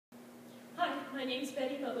My name's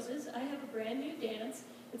Betty Moses. I have a brand new dance.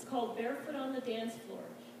 It's called Barefoot on the Dance Floor.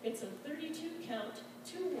 It's a 32 count,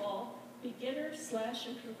 2-wall,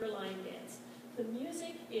 beginner/improver line dance. The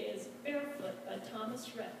music is Barefoot by Thomas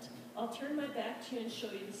Rhett. I'll turn my back to you and show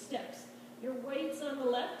you the steps. Your weight's on the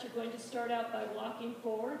left. You're going to start out by walking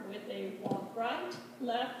forward with a walk right,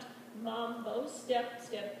 left, mambo, step,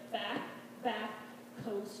 step back, back,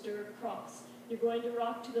 coaster, cross. You're going to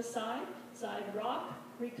rock to the side, side rock,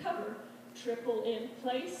 recover, triple in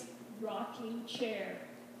place, rocking chair.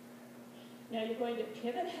 Now you're going to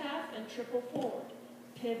pivot half and triple forward.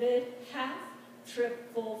 Pivot half,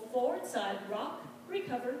 triple forward, side rock,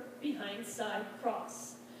 recover, behind side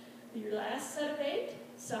cross. Your last set of 8,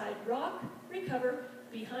 side rock, recover,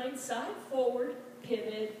 behind side forward,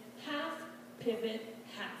 pivot half, pivot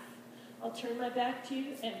half. I'll turn my back to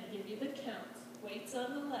you and give you the counts. Weights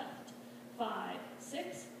on the left. 5,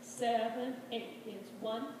 6, 7, 8. It's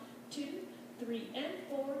 1, 2, 3, and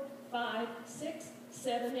 4, 5, 6,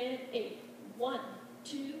 7, and 8. 1,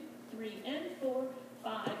 2, 3, and 4,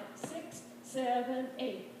 5, 6, 7,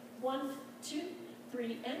 8. 1, 2,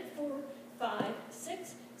 3, and 4, 5,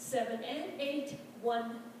 6, 7, and 8.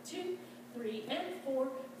 1, 2, 3, and 4,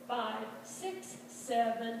 5, 6,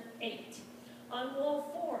 7, 8. On wall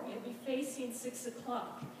 4, you'll be facing 6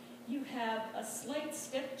 o'clock. You have a slight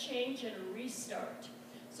step change and a restart.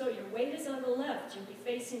 So your weight is on the left. You'll be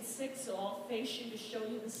facing 6, so I'll face you to show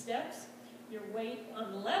you the steps. Your weight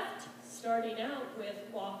on the left, starting out with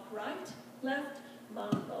walk right, left,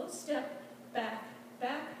 mambo, step, back,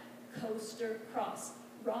 back, coaster, cross,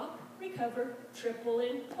 rock, recover, triple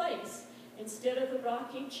in place. Instead of the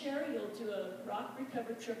rocking chair, you'll do a rock,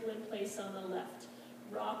 recover, triple in place on the left.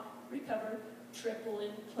 Rock, recover, triple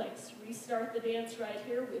in place. Restart the dance right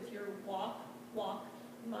here with your walk, walk,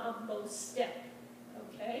 mambo, step.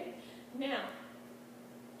 Okay? Now,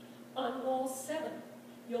 on wall 7,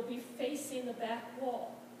 you'll be facing the back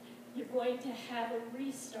wall. You're going to have a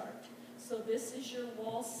restart. So this is your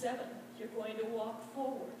wall 7. You're going to walk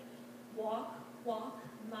forward. Walk, walk,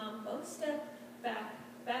 mambo, step, back,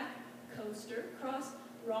 back, coaster, cross,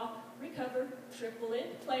 rock, recover, triple in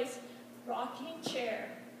place, rocking chair.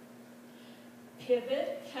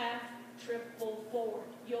 Pivot, half, triple forward.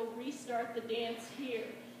 You'll restart the dance here.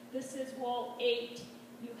 This is wall 8.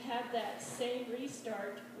 You have that same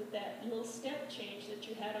restart with that little step change that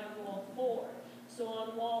you had on wall 4. So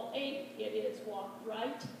on wall 8, it is walk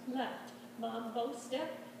right, left, mambo,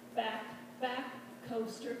 step, back, back,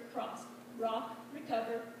 coaster, cross, rock,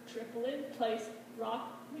 recover, triple in place,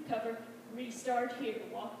 rock, recover, restart here.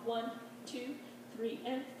 Walk 1, 2, 3,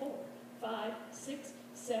 and 4, 5, 6,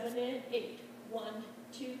 7, and 8. 1,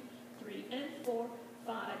 2, 3, and 4,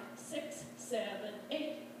 5, 6, 7,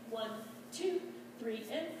 8. 1, 2, 3,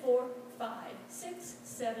 and 4, 5, 6,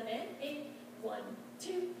 7, and 8. 1,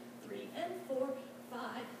 2, 3, and 4, 5,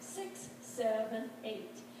 6, 7, 8.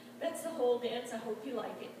 That's the whole dance. I hope you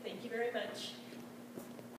like it. Thank you very much.